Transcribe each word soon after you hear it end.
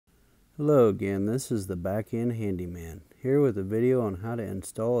Hello again, this is the Back End Handyman, here with a video on how to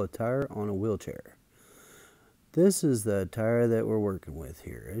install a tire on a wheelchair. This is the tire that we're working with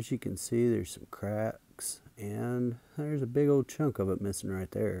here. As you can see, there's some cracks and there's a big old chunk of it missing right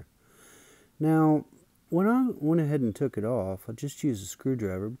there. Now, when I went ahead and took it off, I just used a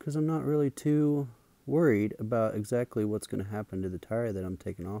screwdriver because I'm not really too worried about exactly what's going to happen to the tire that I'm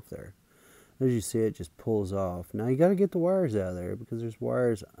taking off there. As you see, it just pulls off. Now you got to get the wires out of there because there's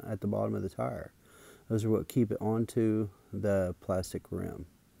wires at the bottom of the tire. Those are what keep it onto the plastic rim.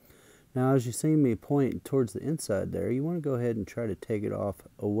 Now as you see me point towards the inside there, you want to go ahead and try to take it off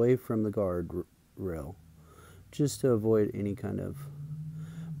away from the guard rail, just to avoid any kind of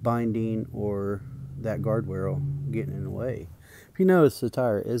binding or that guard rail getting in the way. If you notice, the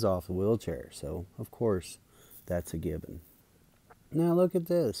tire is off the wheelchair, so of course that's a given. Now look at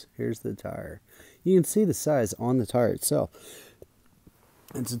this. Here's the tire. You can see the size on the tire itself.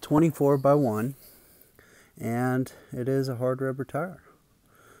 It's a 24 by 1 and it is a hard rubber tire.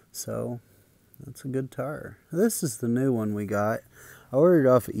 So that's a good tire. This is the new one we got. I ordered it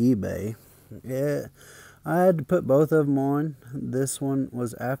off of eBay. I had to put both of them on. This one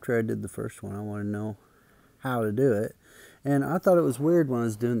was after I did the first one. I wanted to know how to do it. And I thought it was weird when I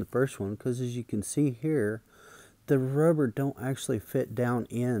was doing the first one because as you can see here, the rubber don't actually fit down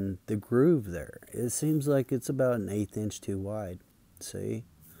in the groove there. It seems like it's about an 1/8 inch too wide. See?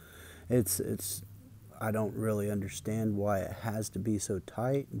 I don't really understand why it has to be so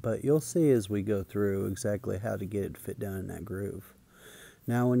tight, but you'll see as we go through exactly how to get it to fit down in that groove.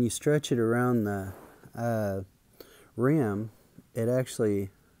 Now when you stretch it around the rim, it actually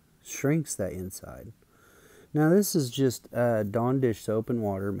shrinks that inside. Now this is just Dawn dish soap and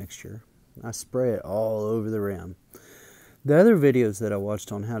water mixture. I spray it all over the rim. The other videos that I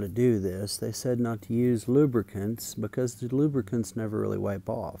watched on how to do this, they said not to use lubricants because the lubricants never really wipe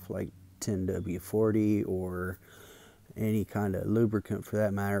off, like 10W40 or any kind of lubricant for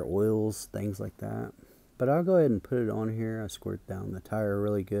that matter, oils, things like that. But I'll go ahead and put it on here. I squirt down the tire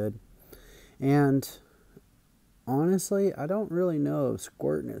really good. And honestly, I don't really know if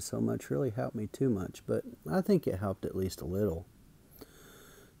squirting it so much really helped me too much, but I think it helped at least a little.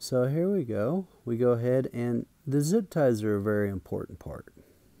 So here we go. We go ahead and the zip ties are a very important part.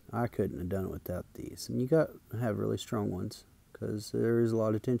 I couldn't have done it without these. And you got to have really strong ones because there is a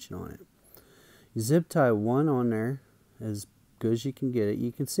lot of tension on it. You zip tie one on there as good as you can get it.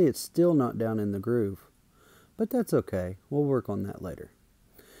 You can see it's still not down in the groove, but that's okay. We'll work on that later.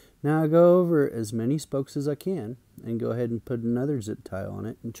 Now I go over as many spokes as I can and go ahead and put another zip tie on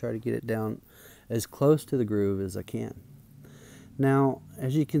it and try to get it down as close to the groove as I can. Now,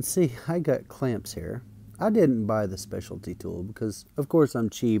 as you can see, I got clamps here. I didn't buy the specialty tool because, of course, I'm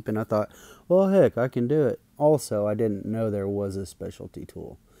cheap and I thought, well, heck, I can do it. Also, I didn't know there was a specialty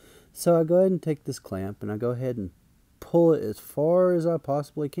tool. So I go ahead and take this clamp and I go ahead and pull it as far as I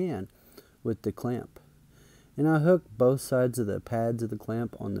possibly can with the clamp. And I hook both sides of the pads of the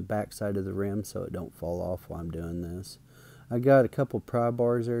clamp on the back side of the rim so it don't fall off while I'm doing this. I got a couple pry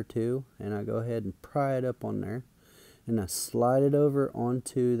bars there too, and I go ahead and pry it up on there. And I slide it over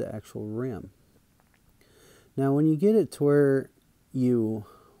onto the actual rim. Now when you get it to where you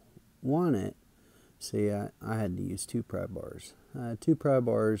want it, see I had to use 2 pry bars. 2 pry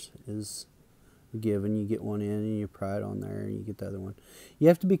bars is a given. You get one in and you pry it on there and you get the other one. You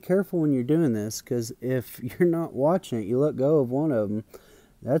have to be careful when you're doing this because if you're not watching it, you let go of one of them,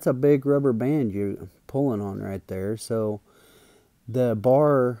 that's a big rubber band you're pulling on right there. So the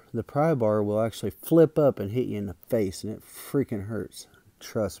pry bar will actually flip up and hit you in the face, and it freaking hurts.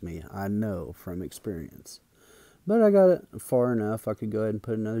 Trust me, I know from experience. But I got it far enough, I could go ahead and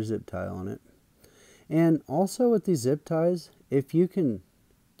put another zip tie on it. And also with these zip ties, if you can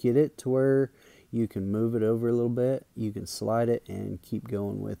get it to where you can move it over a little bit, you can slide it and keep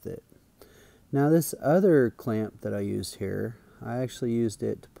going with it. Now this other clamp that I used here, I actually used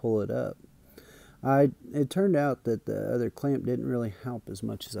it to pull it up. It turned out that the other clamp didn't really help as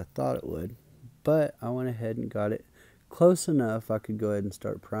much as I thought it would, but I went ahead and got it close enough I could go ahead and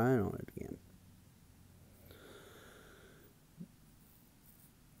start prying on it again.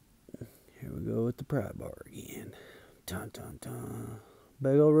 Here we go with the pry bar again. Dun dun dun.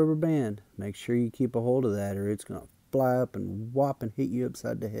 Big old rubber band. Make sure you keep a hold of that or it's going to fly up and whop and hit you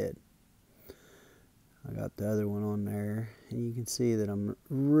upside the head. I got the other one on there and you can see that I'm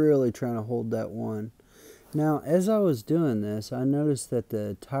really trying to hold that one. Now as I was doing this, I noticed that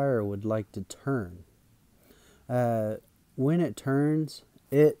the tire would like to turn. When it turns,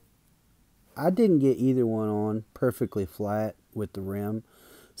 I didn't get either one on perfectly flat with the rim,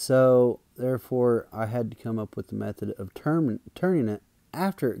 so therefore I had to come up with the method of turning it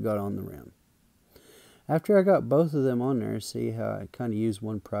after it got on the rim. After I got both of them on there, see how I kind of used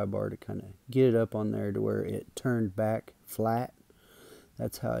one pry bar to kind of get it up on there to where it turned back flat.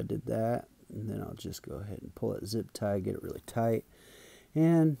 That's how I did that. And then I'll just go ahead and pull that zip tie, get it really tight.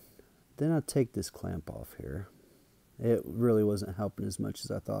 And then I'll take this clamp off here. It really wasn't helping as much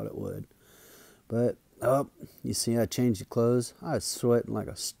as I thought it would. But, oh, you see I changed the clothes. I was sweating like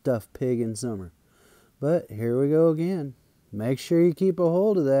a stuffed pig in summer. But here we go again. Make sure you keep a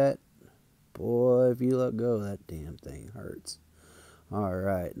hold of that. Boy, if you let go, that damn thing hurts.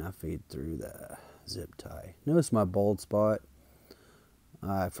 Alright, and I feed through the zip tie. Notice my bald spot.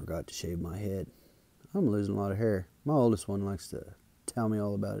 I forgot to shave my head. I'm losing a lot of hair. My oldest one likes to tell me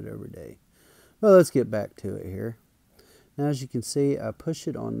all about it every day. Well, let's get back to it here. Now, as you can see, I push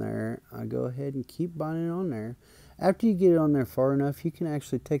it on there. I go ahead and keep binding it on there. After you get it on there far enough, you can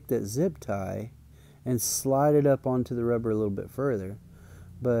actually take that zip tie and slide it up onto the rubber a little bit further.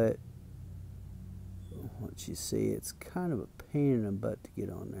 But what you see, it's kind of a pain in the butt to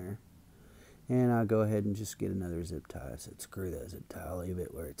get on there. And I'll go ahead and just get another zip tie. I said, screw that zip tie, I'll leave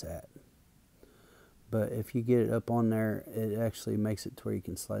it where it's at. But if you get it up on there, it actually makes it to where you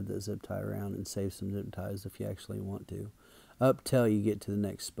can slide that zip tie around and save some zip ties if you actually want to. Up till you get to the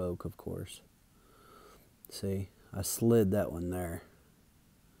next spoke, of course. See, I slid that one there.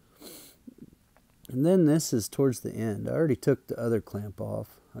 And then this is towards the end. I already took the other clamp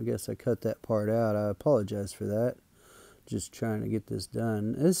off. I guess I cut that part out. I apologize for that. Just trying to get this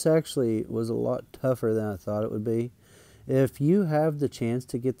done. This actually was a lot tougher than I thought it would be. If you have the chance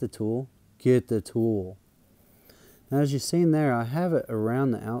to get the tool, get the tool. Now, as you've seen there, I have it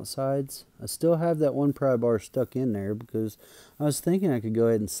around the outsides. I still have that one pry bar stuck in there because I was thinking I could go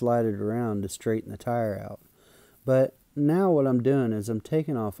ahead and slide it around to straighten the tire out. But now what I'm doing is I'm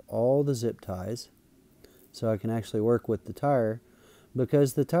taking off all the zip ties so I can actually work with the tire,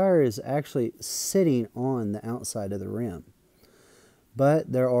 because the tire is actually sitting on the outside of the rim.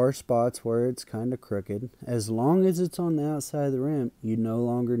 But there are spots where it's kind of crooked. As long as it's on the outside of the rim, you no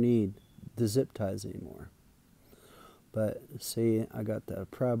longer need the zip ties anymore. But see, I got the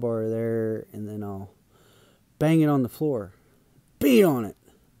pry bar there, and then I'll bang it on the floor. Beat on it.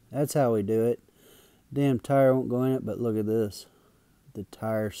 That's how we do it. Damn tire won't go in it, but look at this. The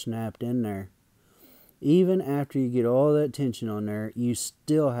tire snapped in there. Even after you get all that tension on there, you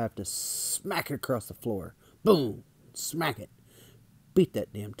still have to smack it across the floor. Boom! Smack it. Beat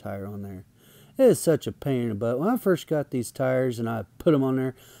that damn tire on there. It is such a pain in the butt. When I first got these tires and I put them on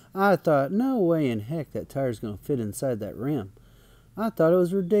there, I thought, no way in heck that tire's going to fit inside that rim. I thought it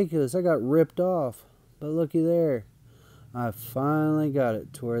was ridiculous. I got ripped off. But looky there. I finally got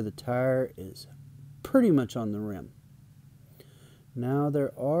it to where the tire is pretty much on the rim. Now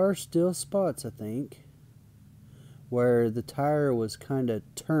there are still spots, I think, where the tire was kind of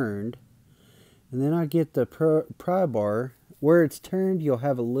turned. And then I get the pry bar. Where it's turned, you'll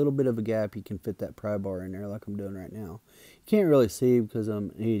have a little bit of a gap. You can fit that pry bar in there like I'm doing right now. You can't really see because I'm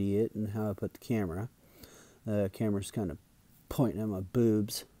an idiot and how I put the camera. The camera's kind of pointing at my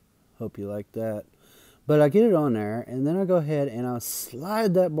boobs. Hope you like that. But I get it on there, and then I go ahead and I'll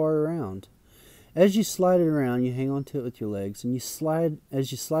slide that bar around. As you slide it around, you hang on to it with your legs, and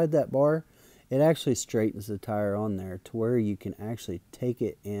as you slide that bar, it actually straightens the tire on there to where you can actually take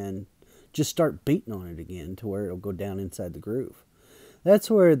it and just start beating on it again to where it'll go down inside the groove. That's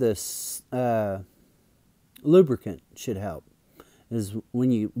where this lubricant should help. Is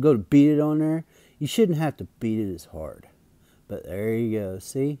when you go to beat it on there, you shouldn't have to beat it as hard. But there you go.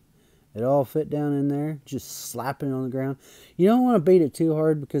 See? It all fit down in there, just slapping it on the ground. You don't want to beat it too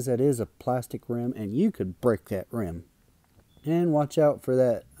hard because that is a plastic rim and you could break that rim. And watch out for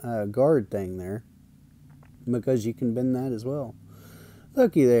that guard thing there, because you can bend that as well.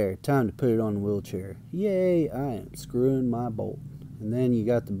 Looky there, time to put it on the wheelchair. Yay, I am screwing my bolt. And then you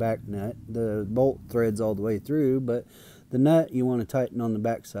got the back nut. The bolt threads all the way through, but the nut you want to tighten on the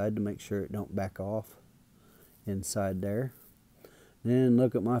back side to make sure it don't back off inside there. Then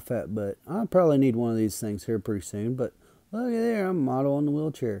look at my fat butt. I'll probably need one of these things here pretty soon, but look at there, I'm a model on the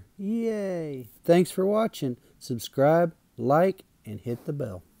wheelchair. Yay! Thanks for watching. Subscribe, like, and hit the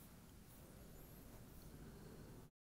bell.